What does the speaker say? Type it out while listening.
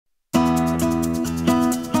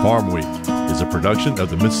Farm Week is a production of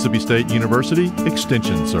the Mississippi State University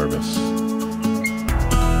Extension Service.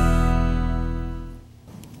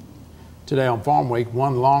 Today on Farm Week,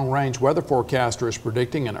 one long-range weather forecaster is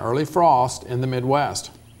predicting an early frost in the Midwest.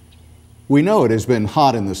 We know it has been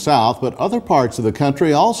hot in the south, but other parts of the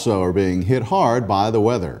country also are being hit hard by the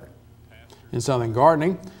weather. In southern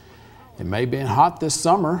gardening, it may be hot this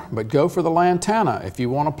summer, but go for the lantana if you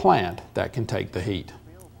want a plant that can take the heat.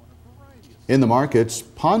 In the markets,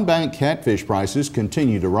 pond bank catfish prices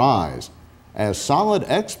continue to rise as solid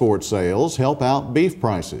export sales help out beef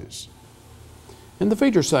prices. In the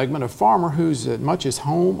feature segment, a farmer who's as much as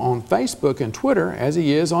home on Facebook and Twitter as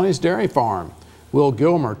he is on his dairy farm. Will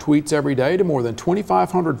Gilmer tweets every day to more than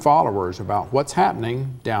 2,500 followers about what's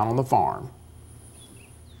happening down on the farm.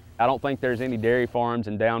 I don't think there's any dairy farms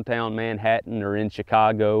in downtown Manhattan or in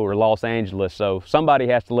Chicago or Los Angeles, so somebody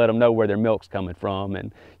has to let them know where their milk's coming from,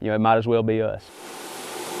 and it might as well be us.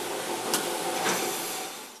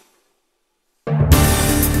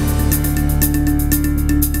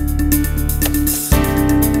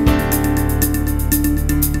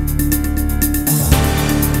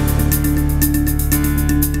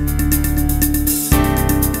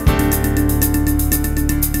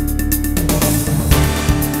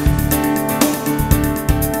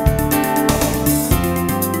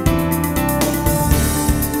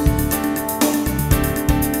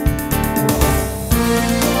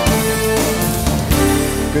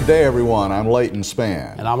 Good day, everyone. I'm Leighton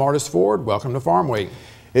Spann. And I'm Artist Ford. Welcome to Farm Week.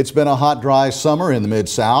 It's been a hot, dry summer in the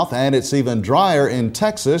Mid-South, and it's even drier in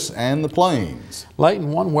Texas and the Plains.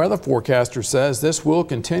 Leighton, one weather forecaster says this will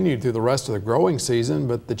continue through the rest of the growing season,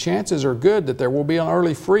 but the chances are good that there will be an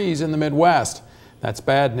early freeze in the Midwest. That's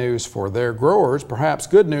bad news for their growers, perhaps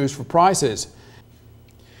good news for prices.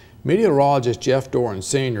 Meteorologist Jeff Doran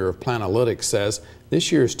Sr. of Planalytics says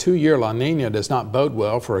this year's two-year La Nina does not bode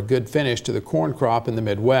well for a good finish to the corn crop in the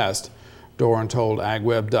Midwest. Doran told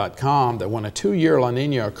agweb.com that when a two-year La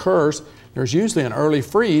Nina occurs, there's usually an early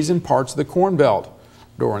freeze in parts of the Corn Belt.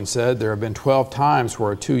 Doran said there have been 12 times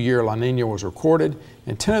where a two-year La Nina was recorded.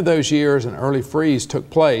 In 10 of those years, an early freeze took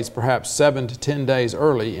place, perhaps 7 to 10 days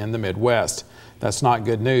early in the Midwest. That's not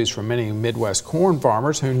good news for many Midwest corn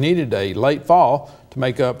farmers who needed a late fall to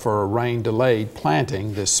make up for a rain-delayed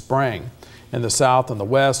planting this spring. In the south and the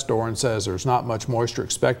west, Doran says there's not much moisture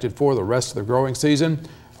expected for the rest of the growing season.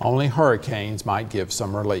 Only hurricanes might give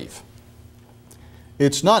some relief.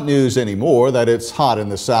 It's not news anymore that it's hot in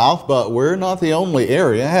the south, but we're not the only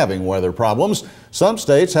area having weather problems. Some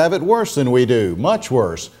states have it worse than we do, much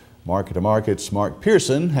worse. Market to Market's Mark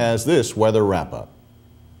Pearson has this weather wrap-up.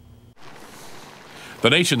 The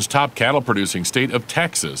nation's top cattle-producing state of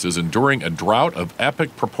Texas is enduring a drought of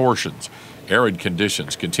epic proportions. Arid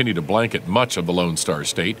conditions continue to blanket much of the Lone Star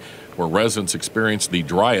State, where residents experienced the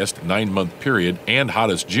driest 9-month period and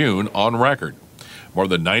hottest June on record. More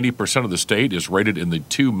than 90% of the state is rated in the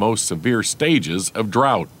two most severe stages of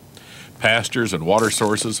drought. Pastures and water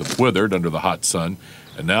sources have withered under the hot sun,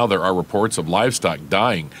 and now there are reports of livestock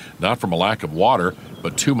dying, not from a lack of water,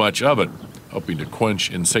 but too much of it. Hoping to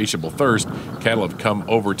quench insatiable thirst, cattle have come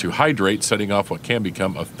over to hydrate, setting off what can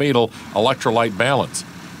become a fatal electrolyte balance.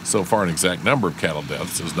 So far, an exact number of cattle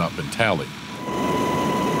deaths has not been tallied.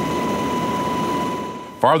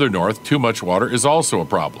 Farther north, too much water is also a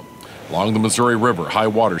problem. Along the Missouri River, high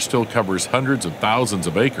water still covers hundreds of thousands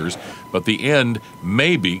of acres, but the end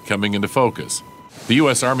may be coming into focus. The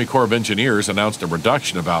U.S. Army Corps of Engineers announced a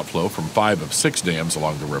reduction of outflow from 5 of 6 dams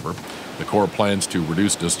along the river. The Corps plans to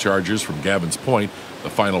reduce discharges from Gavin's Point, the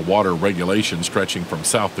final water regulation stretching from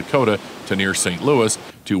South Dakota to near St. Louis,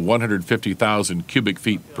 to 150,000 cubic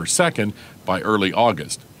feet per second by early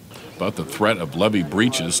August. But the threat of levee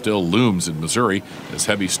breaches still looms in Missouri as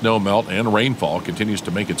heavy snowmelt and rainfall continues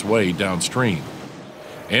to make its way downstream.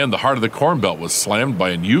 And the heart of the Corn Belt was slammed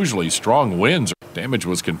by unusually strong winds. Damage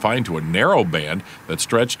was confined to a narrow band that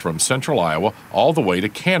stretched from central Iowa all the way to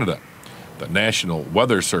Canada. The National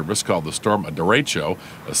Weather Service called the storm a derecho,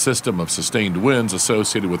 a system of sustained winds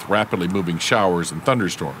associated with rapidly moving showers and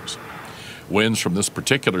thunderstorms. Winds from this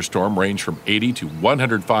particular storm range from 80 to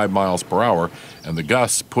 105 miles per hour, and the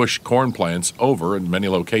gusts pushed corn plants over in many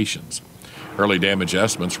locations. Early damage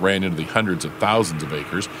estimates ran into the hundreds of thousands of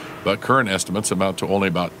acres, but current estimates amount to only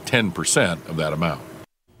about 10% of that amount.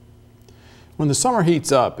 When the summer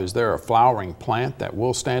heats up, is there a flowering plant that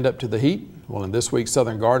will stand up to the heat? Well, in this week's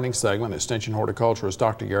Southern Gardening segment, Extension horticulturist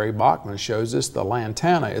Dr. Gary Bachman shows us the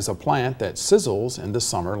lantana is a plant that sizzles in the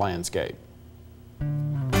summer landscape.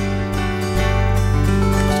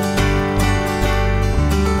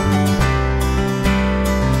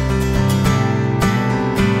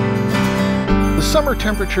 Summer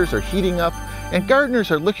temperatures are heating up and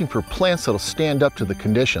gardeners are looking for plants that'll stand up to the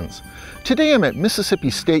conditions. Today I'm at Mississippi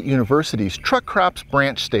State University's Truck Crops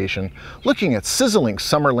Branch Station looking at sizzling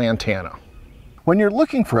summer lantana. When you're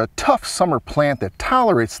looking for a tough summer plant that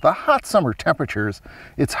tolerates the hot summer temperatures,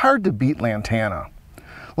 it's hard to beat lantana.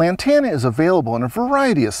 Lantana is available in a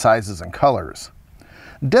variety of sizes and colors.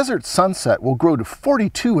 Desert Sunset will grow to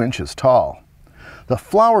 42 inches tall. The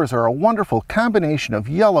flowers are a wonderful combination of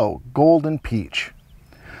yellow, gold, and peach.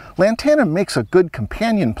 Lantana makes a good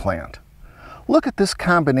companion plant. Look at this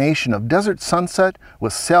combination of Desert Sunset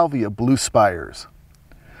with Salvia blue spires.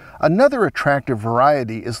 Another attractive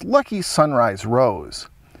variety is Lucky Sunrise Rose.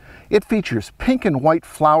 It features pink and white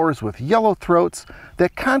flowers with yellow throats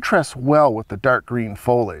that contrast well with the dark green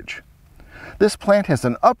foliage. This plant has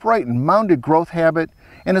an upright and mounded growth habit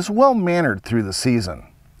and is well mannered through the season.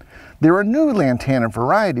 There are new lantana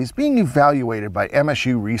varieties being evaluated by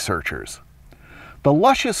MSU researchers. The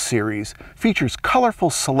Luscious series features colorful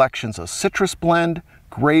selections of citrus blend,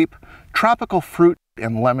 grape, tropical fruit,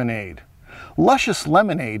 and lemonade. Luscious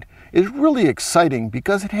Lemonade is really exciting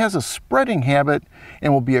because it has a spreading habit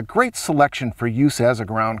and will be a great selection for use as a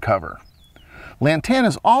ground cover.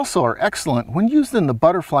 Lantanas also are excellent when used in the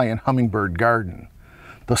butterfly and hummingbird garden.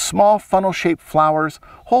 The small funnel-shaped flowers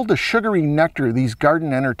hold the sugary nectar these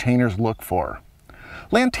garden entertainers look for.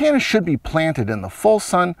 Lantanas should be planted in the full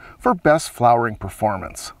sun for best flowering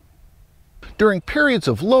performance. During periods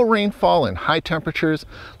of low rainfall and high temperatures,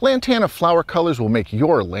 lantana flower colors will make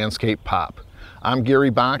your landscape pop. I'm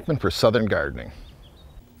Gary Bachman for Southern Gardening.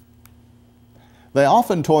 They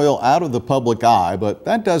often toil out of the public eye, but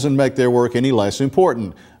that doesn't make their work any less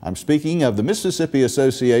important. I'm speaking of the Mississippi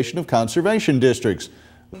Association of Conservation Districts.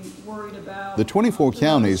 The 24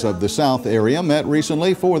 counties of the South area met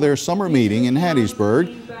recently for their summer meeting in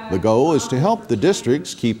Hattiesburg. The goal is to help the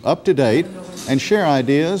districts keep up to date and share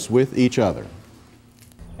ideas with each other.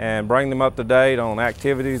 And bring them up to date on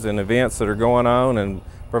activities and events that are going on and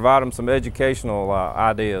provide them some educational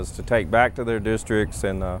ideas to take back to their districts.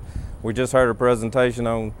 And we just heard a presentation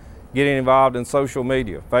on getting involved in social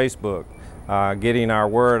media, Facebook, getting our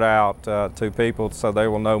word out to people so they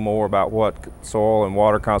will know more about what soil and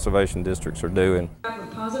water conservation districts are doing.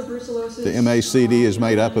 The MACD is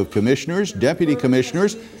made up of commissioners, deputy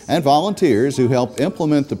commissioners, and volunteers who help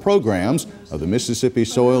implement the programs of the Mississippi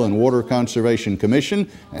Soil and Water Conservation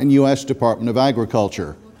Commission and U.S. Department of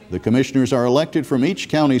Agriculture. The commissioners are elected from each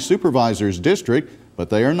county supervisor's district, but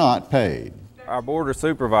they are not paid. Our board of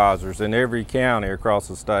supervisors in every county across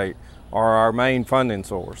the state are our main funding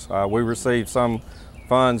source. We receive some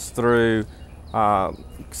funds through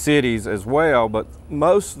cities as well, but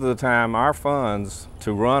most of the time our funds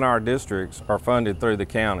to run our districts are funded through the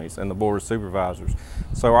counties and the board of supervisors.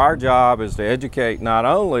 So our job is to educate not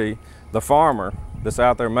only the farmer that's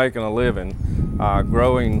out there making a living,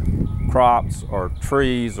 growing crops or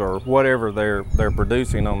trees or whatever they're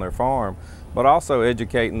producing on their farm, but also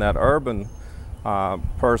educating that urban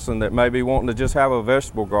person that may be wanting to just have a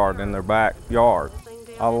vegetable garden in their backyard.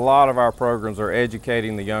 A lot of our programs are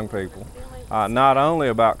educating the young people, not only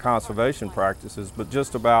about conservation practices, but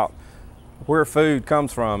just about where food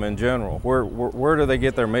comes from in general. Where do they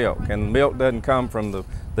get their milk? And milk doesn't come from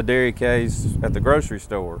the dairy case at the grocery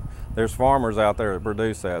store. There's farmers out there that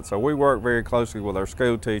produce that. So we work very closely with our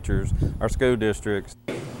school teachers, our school districts.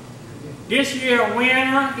 This year's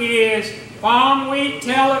winner is Famweek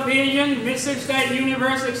Television, Mississippi State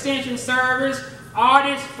University Extension Service,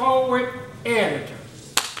 Artist Forward Editor.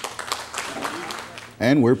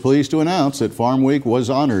 And we're pleased to announce that Famweek was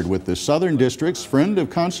honored with the Southern District's Friend of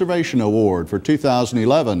Conservation Award for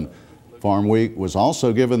 2011. Famweek was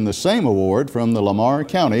also given the same award from the Lamar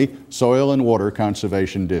County Soil and Water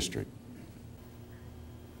Conservation District.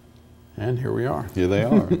 And here we are. Here they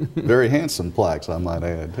are. Very handsome plaques, I might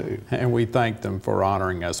add, too. And we thank them for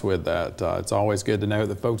honoring us with that. It's always good to know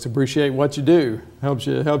that folks appreciate what you do. Helps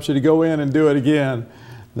you to go in and do it again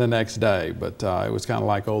the next day. But it was kind of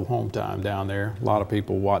like old home time down there. A lot of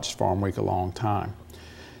people watched Famweek a long time.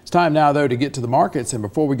 It's time now, though, to get to the markets. And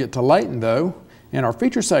before we get to Layton, though, in our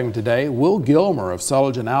feature segment today, Will Gilmer of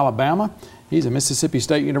Sullivan, Alabama. He's a Mississippi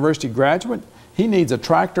State University graduate. He needs a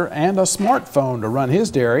tractor and a smartphone to run his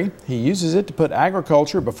dairy. He uses it to put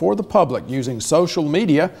agriculture before the public using social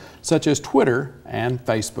media such as Twitter and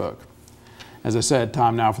Facebook. As I said,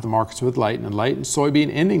 time now for the markets with Layton. And Layton, soybean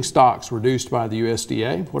ending stocks reduced by the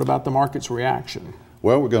USDA. What about the market's reaction?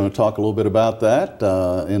 Well, we're going to talk a little bit about that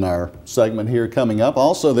in our segment here coming up.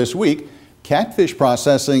 Also this week, catfish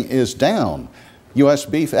processing is down. U.S.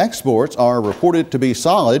 beef exports are reported to be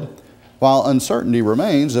solid, while uncertainty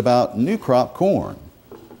remains about new crop corn.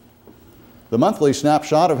 The monthly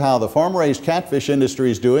snapshot of how the farm-raised catfish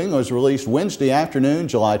industry is doing was released Wednesday afternoon,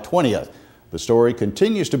 July 20th. The story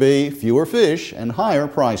continues to be fewer fish and higher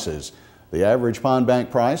prices. The average pond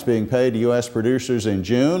bank price being paid to U.S. producers in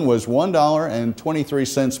June was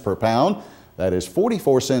 $1.23 per pound. That is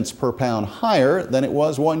 44 cents per pound higher than it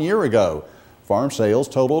was 1 year ago. Farm sales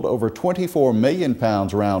totaled over 24 million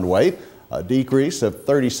pounds round weight, a decrease of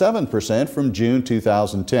 37% from June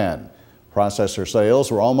 2010. Processor sales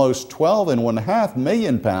were almost 12.5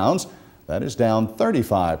 million pounds. That is down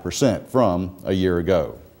 35% from a year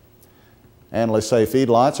ago. Analysts say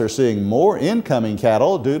feedlots are seeing more incoming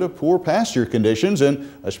cattle due to poor pasture conditions in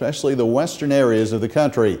especially the western areas of the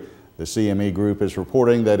country. The CME Group is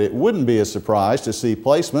reporting that it wouldn't be a surprise to see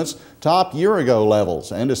placements top year-ago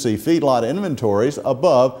levels and to see feedlot inventories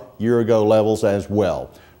above year-ago levels as well.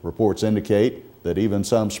 Reports indicate that even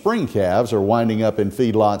some spring calves are winding up in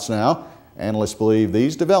feedlots now. Analysts believe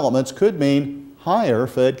these developments could mean higher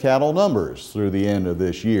fed cattle numbers through the end of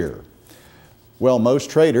this year. Well, most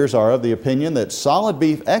traders are of the opinion that solid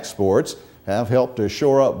beef exports have helped to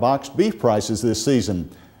shore up boxed beef prices this season.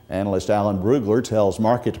 Analyst Alan Brugler tells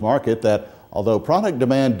Market to Market that although product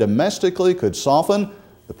demand domestically could soften,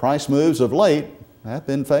 the price moves of late have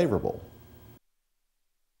been favorable.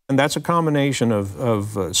 And that's a combination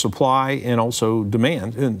of supply and also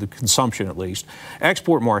demand, and the consumption at least.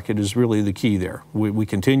 Export market is really the key there. We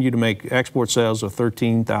continue to make export sales of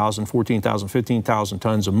 13,000, 14,000, 15,000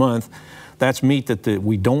 tons a month. That's meat that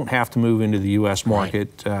we don't have to move into the U.S.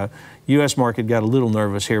 market. Right. U.S. market got a little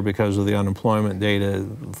nervous here because of the unemployment data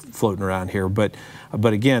floating around here. But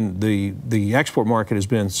again, the export market has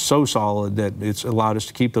been so solid that it's allowed us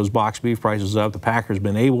to keep those boxed beef prices up. The packer's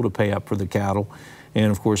been able to pay up for the cattle. And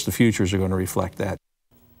of course, the futures are going to reflect that.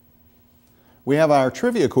 We have our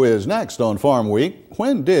trivia quiz next on Farm Week.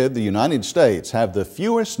 When did the United States have the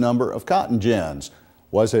fewest number of cotton gins?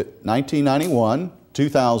 Was it 1991,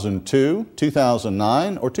 2002,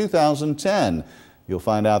 2009, or 2010? You'll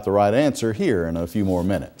find out the right answer here in a few more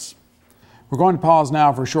minutes. We're going to pause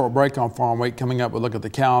now for a short break on Farm Week. Coming up, we'll look at the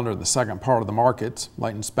calendar, the second part of the markets.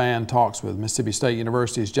 Leighton Spann talks with Mississippi State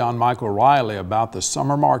University's John Michael Riley about the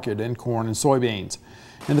summer market in corn and soybeans.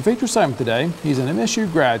 In the feature segment today, he's an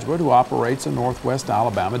MSU graduate who operates a Northwest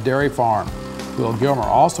Alabama dairy farm. Will Gilmer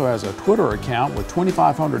also has a Twitter account with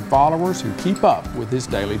 2,500 followers who keep up with his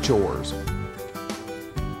daily chores.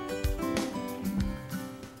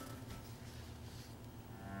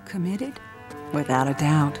 Committed? Without a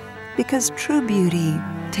doubt. Because true beauty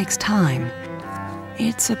takes time.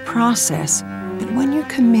 It's a process, but when you're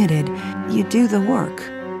committed, you do the work.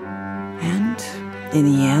 And in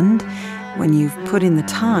the end, when you've put in the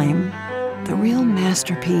time, the real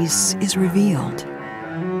masterpiece is revealed.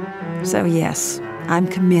 So yes, I'm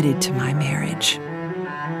committed to my marriage.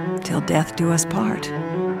 Till death do us part.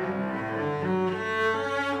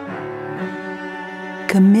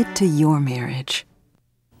 Commit to your marriage.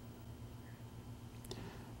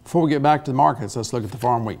 Before we get back to the markets, let's look at the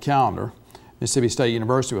Farm Week calendar. Mississippi State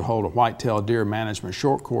University will hold a whitetail deer management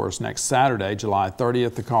short course next Saturday, July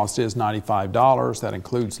 30th. The cost is $95. That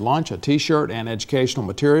includes lunch, a t-shirt, and educational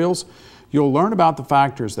materials. You'll learn about the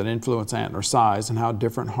factors that influence antler size and how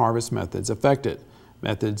different harvest methods affect it.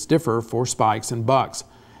 Methods differ for spikes and bucks.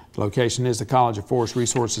 The location is the College of Forest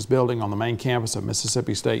Resources building on the main campus of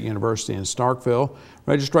Mississippi State University in Starkville.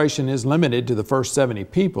 Registration is limited to the first 70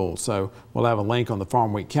 people, so we'll have a link on the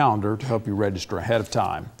Farm Week calendar to help you register ahead of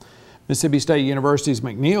time. Mississippi State University's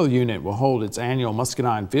McNeil unit will hold its annual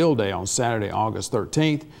Muscadine Field Day on Saturday, August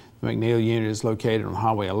 13th. The McNeil unit is located on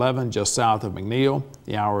Highway 11, just south of McNeil.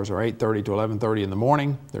 The hours are 8:30 to 11:30 in the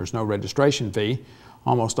morning. There's no registration fee.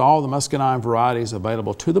 Almost all the muscadine varieties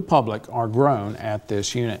available to the public are grown at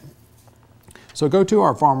this unit. So go to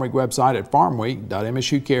our Farm Week website at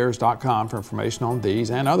farmweek.msucares.com for information on these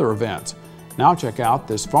and other events. Now check out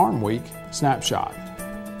this Farm Week snapshot.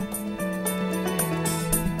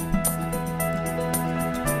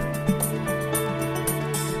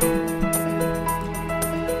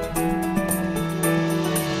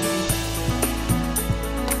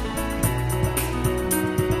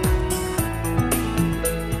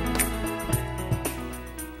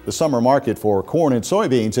 The summer market for corn and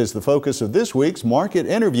soybeans is the focus of this week's market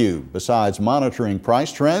interview. Besides monitoring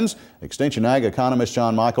price trends, Extension Ag economist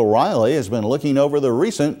John Michael Riley has been looking over the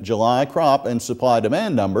recent July crop and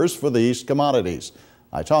supply-demand numbers for these commodities.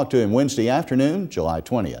 I talked to him Wednesday afternoon, July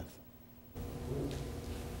 20th.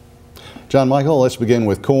 John Michael, let's begin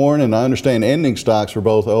with corn, and I understand ending stocks for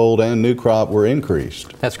both old and new crop were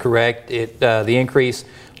increased. That's correct. The increase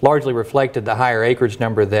largely reflected the higher acreage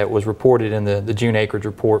number that was reported in the June acreage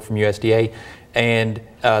report from USDA, and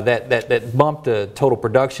that bumped the total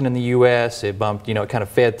production in the U.S. It bumped, it kind of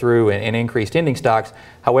fed through and increased ending stocks.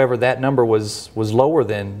 However, that number was lower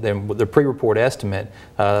than the pre-report estimate.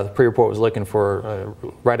 The pre-report was looking for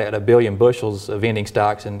right at 1 billion bushels of ending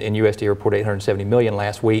stocks, and USDA reported 870 million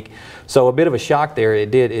last week. So a bit of a shock there.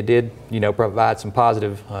 It did provide some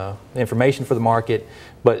positive information for the market.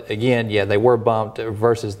 But again, yeah, they were bumped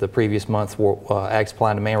versus the previous month's ag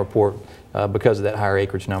supply and demand report because of that higher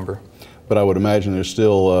acreage number. But I would imagine there's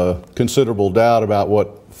still considerable doubt about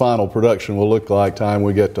what final production will look like time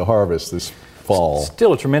we get to harvest this fall.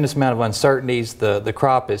 Still a tremendous amount of uncertainties. The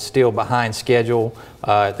crop is still behind schedule.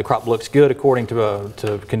 The crop looks good according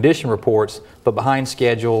to condition reports, but behind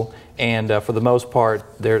schedule. And for the most part,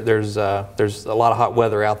 there's a lot of hot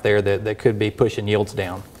weather out there that could be pushing yields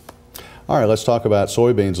down. All right, let's talk about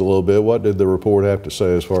soybeans a little bit. What did the report have to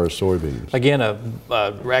say as far as soybeans? Again,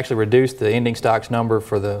 we actually reduced the ending stocks number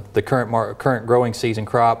for the current growing season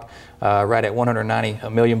crop right at 190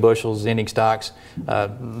 million bushels ending stocks.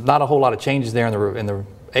 Not a whole lot of changes there in the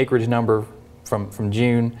acreage number from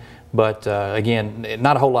June, but again,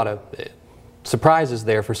 not a whole lot of surprises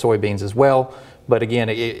there for soybeans as well. But again,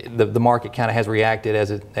 the market kind of has reacted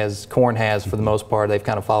as corn has for the most part. They've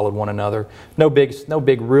kind of followed one another. No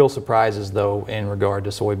big real surprises though in regard to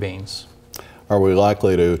soybeans. Are we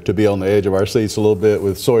likely to be on the edge of our seats a little bit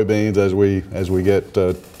with soybeans as we get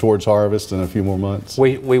towards harvest in a few more months?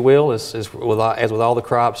 We will, as with all the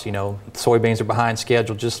crops. Soybeans are behind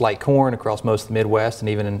schedule, just like corn across most of the Midwest and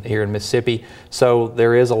even here in Mississippi. So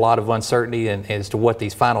there is a lot of uncertainty as to what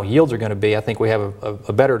these final yields are going to be. I think we have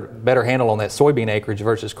a better handle on that soybean acreage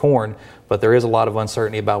versus corn, but there is a lot of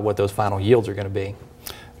uncertainty about what those final yields are going to be.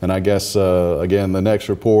 And I guess, again, the next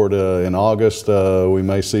report in August, we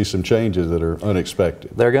may see some changes that are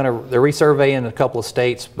unexpected. They're resurveying a couple of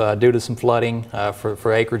states due to some flooding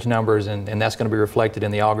for acreage numbers, and that's going to be reflected in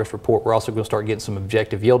the August report. We're also going to start getting some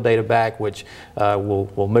objective yield data back, which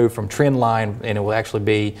will move from trend line, and it will actually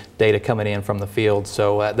be data coming in from the field.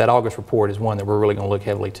 So that August report is one that we're really going to look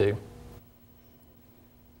heavily to.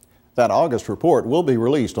 That August report will be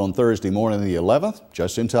released on Thursday morning the 11th,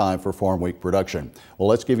 just in time for Farm Week production. Well,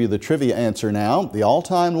 let's give you the trivia answer now. The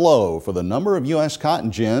all-time low for the number of U.S.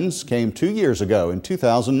 cotton gins came 2 years ago in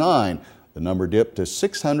 2009. The number dipped to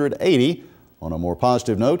 680. On a more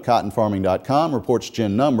positive note, cottonfarming.com reports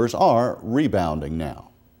gin numbers are rebounding now.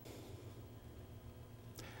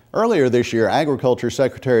 Earlier this year, Agriculture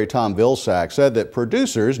Secretary Tom Vilsack said that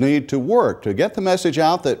producers need to work to get the message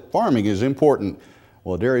out that farming is important.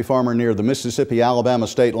 Well, a dairy farmer near the Mississippi-Alabama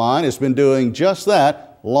state line has been doing just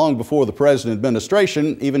that long before the present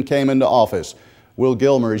administration even came into office. Will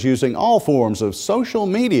Gilmer is using all forms of social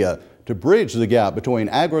media to bridge the gap between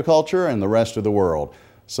agriculture and the rest of the world.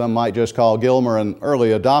 Some might just call Gilmer an early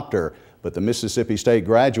adopter, but the Mississippi State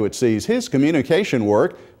graduate sees his communication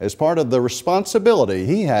work as part of the responsibility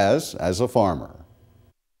he has as a farmer.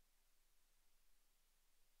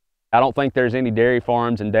 I don't think there's any dairy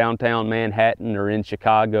farms in downtown Manhattan or in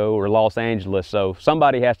Chicago or Los Angeles, so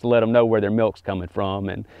somebody has to let them know where their milk's coming from,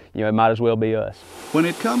 and it might as well be us. When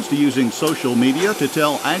it comes to using social media to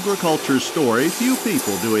tell agriculture's story, few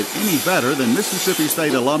people do it any better than Mississippi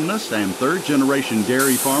State alumnus and third-generation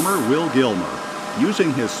dairy farmer Will Gilmer.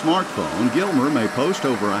 Using his smartphone, Gilmer may post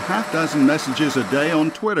over a half-dozen messages a day on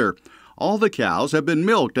Twitter. All the cows have been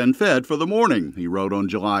milked and fed for the morning, he wrote on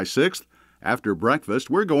July 6th. After breakfast,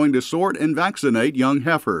 we're going to sort and vaccinate young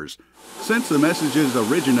heifers. Since the messages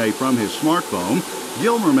originate from his smartphone,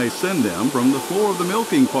 Gilmer may send them from the floor of the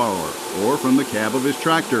milking parlor, or from the cab of his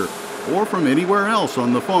tractor, or from anywhere else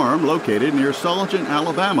on the farm located near Sulligent,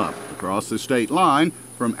 Alabama, across the state line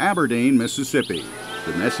from Aberdeen, Mississippi.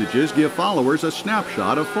 The messages give followers a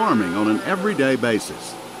snapshot of farming on an everyday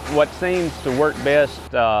basis. What seems to work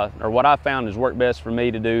best, or what I found has worked best for me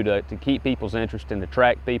to do to keep people's interest and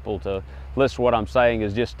attract people to listen to what I'm saying,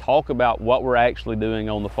 is just talk about what we're actually doing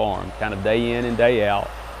on the farm, kind of day in and day out,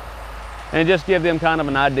 and just give them kind of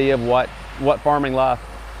an idea of what farming life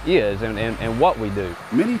is and what we do.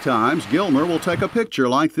 Many times, Gilmer will take a picture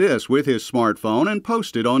like this with his smartphone and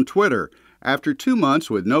post it on Twitter. After 2 months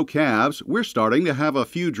with no calves, we're starting to have a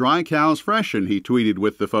few dry cows freshen, he tweeted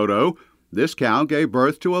with the photo. This cow gave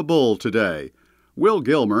birth to a bull today. Will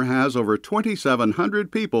Gilmer has over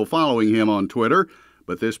 2,700 people following him on Twitter,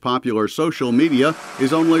 but this popular social media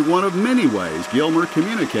is only one of many ways Gilmer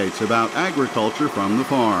communicates about agriculture from the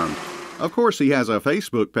farm. Of course, he has a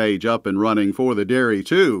Facebook page up and running for the dairy,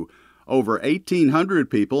 too. Over 1,800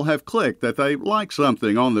 people have clicked that they like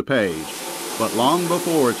something on the page. But long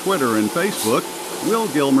before Twitter and Facebook, Will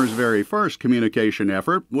Gilmer's very first communication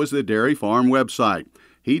effort was the dairy farm website.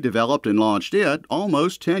 He developed and launched it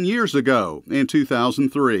almost 10 years ago in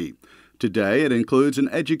 2003. Today, it includes an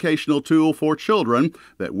educational tool for children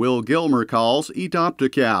that Will Gilmer calls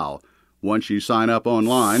Adopt-A-Cow. Once you sign up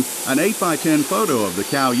online, an 8x10 photo of the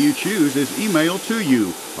cow you choose is emailed to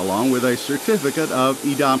you, along with a certificate of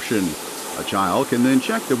adoption. A child can then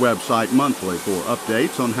check the website monthly for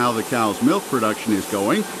updates on how the cow's milk production is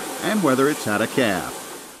going and whether it's had a calf.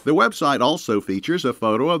 The website also features a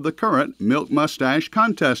photo of the current Milk Mustache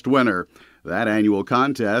Contest winner. That annual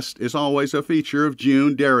contest is always a feature of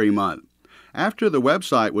June Dairy Month. After the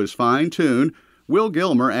website was fine-tuned, Will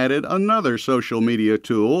Gilmer added another social media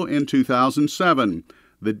tool in 2007,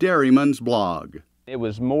 the Dairyman's Blog. It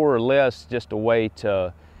was more or less just a way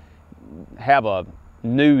to have a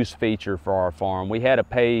news feature for our farm. We had a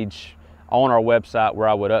page on our website where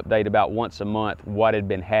I would update about once a month what had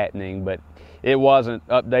been happening, but it wasn't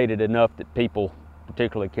updated enough that people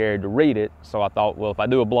particularly cared to read it. So I thought, well, if I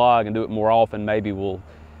do a blog and do it more often, maybe we'll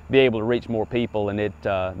be able to reach more people, and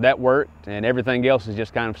that worked, and everything else is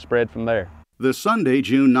just kind of spread from there. The Sunday,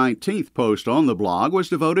 June 19th post on the blog was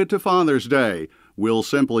devoted to Father's Day. Will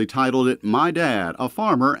simply titled it, "My Dad, a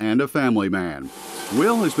Farmer and a Family Man."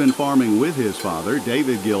 Will has been farming with his father,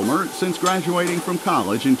 David Gilmer, since graduating from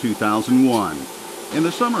college in 2001. In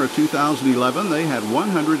the summer of 2011, they had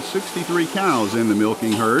 163 cows in the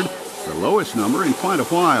milking herd, the lowest number in quite a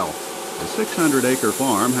while. The 600-acre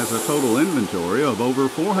farm has a total inventory of over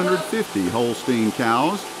 450 Holstein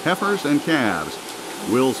cows, heifers, and calves.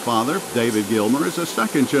 Will's father, David Gilmer, is a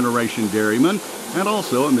second-generation dairyman and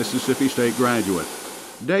also a Mississippi State graduate.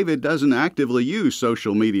 David doesn't actively use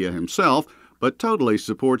social media himself, but totally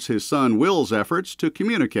supports his son Will's efforts to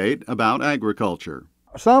communicate about agriculture.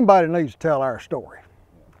 Somebody needs to tell our story,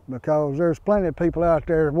 because there's plenty of people out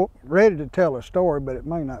there ready to tell a story, but it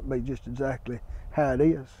may not be just exactly how it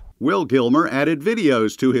is. Will Gilmer added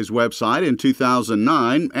videos to his website in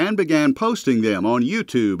 2009 and began posting them on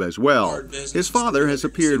YouTube as well. His father has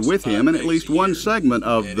appeared with him in at least one segment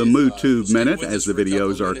of the MooTube Minute, as the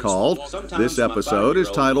videos are called. This episode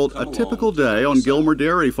is titled "A Typical Day on Gilmer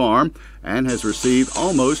Dairy Farm" and has received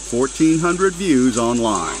almost 1,400 views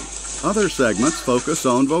online. Other segments focus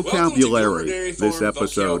on vocabulary. This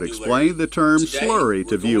episode explained the term slurry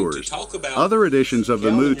to viewers. Other editions of the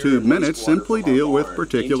MooTube Minute simply deal with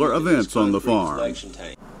particular events on the farm.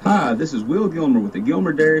 Hi, this is Will Gilmer with the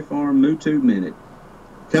Gilmer Dairy Farm MooTube Minute.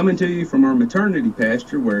 Coming to you from our maternity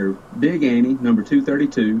pasture where Big Annie, number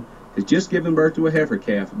 232, has just given birth to a heifer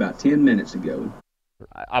calf about 10 minutes ago.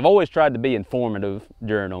 I've always tried to be informative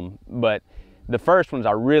during them, but the first ones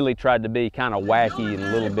I really tried to be kind of wacky and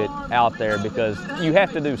a little bit out there, because you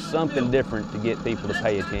have to do something different to get people to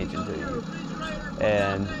pay attention to you.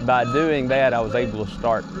 And by doing that, I was able to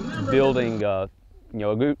start building a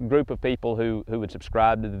group of people who would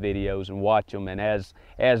subscribe to the videos and watch them. And as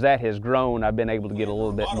that has grown, I've been able to get a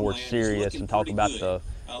little bit more serious and talk about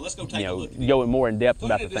going more in depth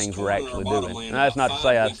about the things we're actually doing. And that's not to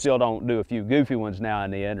say I still don't do a few goofy ones now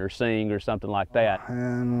and then, or sing or something like that.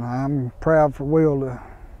 And I'm proud for Will to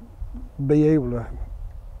be able to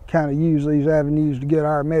kind of use these avenues to get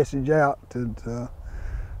our message out that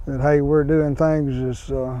hey, we're doing things as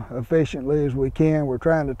efficiently as we can. We're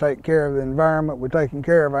trying to take care of the environment. We're taking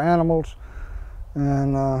care of our animals,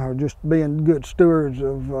 and we're just being good stewards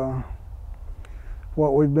of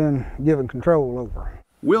what we've been given control over.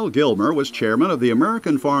 Will Gilmer was chairman of the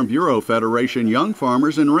American Farm Bureau Federation Young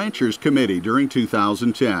Farmers and Ranchers Committee during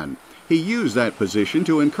 2010. He used that position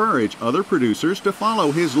to encourage other producers to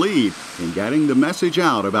follow his lead in getting the message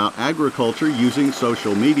out about agriculture using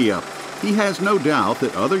social media. He has no doubt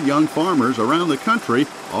that other young farmers around the country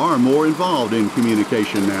are more involved in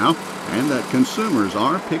communication now, and that consumers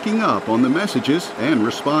are picking up on the messages and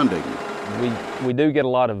responding. We do get a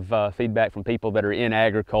lot of feedback from people that are in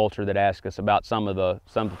agriculture that ask us about some of the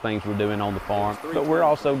things we're doing on the farm. But we're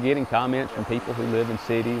also getting comments from people who live in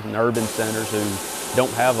cities and urban centers who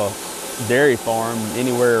don't have a dairy farm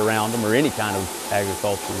anywhere around them, or any kind of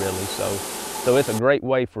agriculture really. So it's a great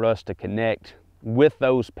way for us to connect with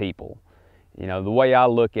those people. You know, the way I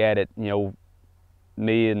look at it,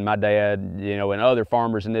 me and my dad, and other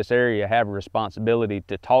farmers in this area have a responsibility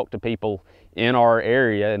to talk to people in our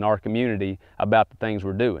area, in our community, about the things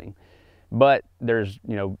we're doing. But there's,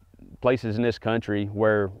 places in this country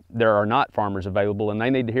where there are not farmers available, and they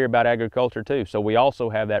need to hear about agriculture too. So we also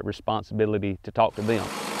have that responsibility to talk to them.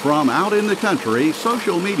 From out in the country,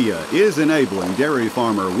 social media is enabling dairy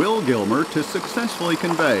farmer Will Gilmer to successfully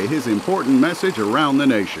convey his important message around the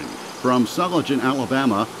nation. From Sulligent,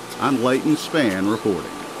 Alabama, I'm Leighton Spann reporting.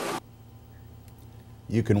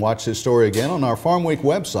 You can watch this story again on our Farm Week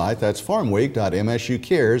website. That's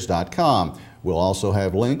farmweek.msucares.com. We'll also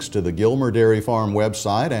have links to the Gilmer Dairy Farm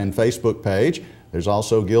website and Facebook page. There's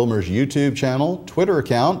also Gilmer's YouTube channel, Twitter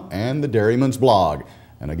account, and the Dairyman's blog.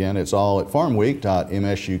 And again, it's all at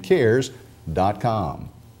farmweek.msucares.com.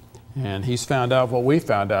 And he's found out what we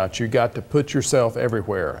found out. You got to put yourself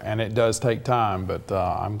everywhere, and it does take time, but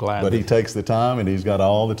I'm glad. But he takes the time, and he's got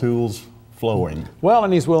all the tools flowing. Well,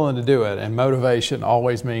 and he's willing to do it, and motivation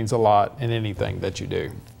always means a lot in anything that you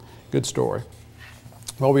do. Good story.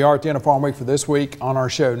 Well, we are at the end of Farm Week for this week. On our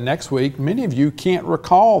show next week, many of you can't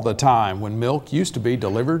recall the time when milk used to be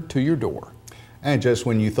delivered to your door. And just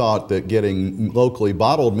when you thought that getting locally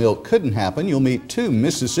bottled milk couldn't happen, you'll meet two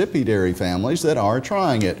Mississippi dairy families that are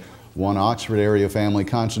trying it. One Oxford area family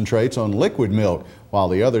concentrates on liquid milk, while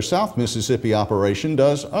the other South Mississippi operation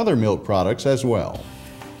does other milk products as well.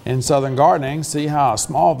 In Southern Gardening, see how a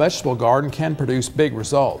small vegetable garden can produce big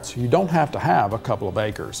results. You don't have to have a couple of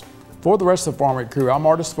acres. For the rest of the Farm Week crew, I'm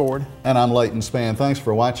Artis Ford. And I'm Leighton Spann. Thanks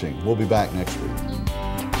for watching. We'll be back next week.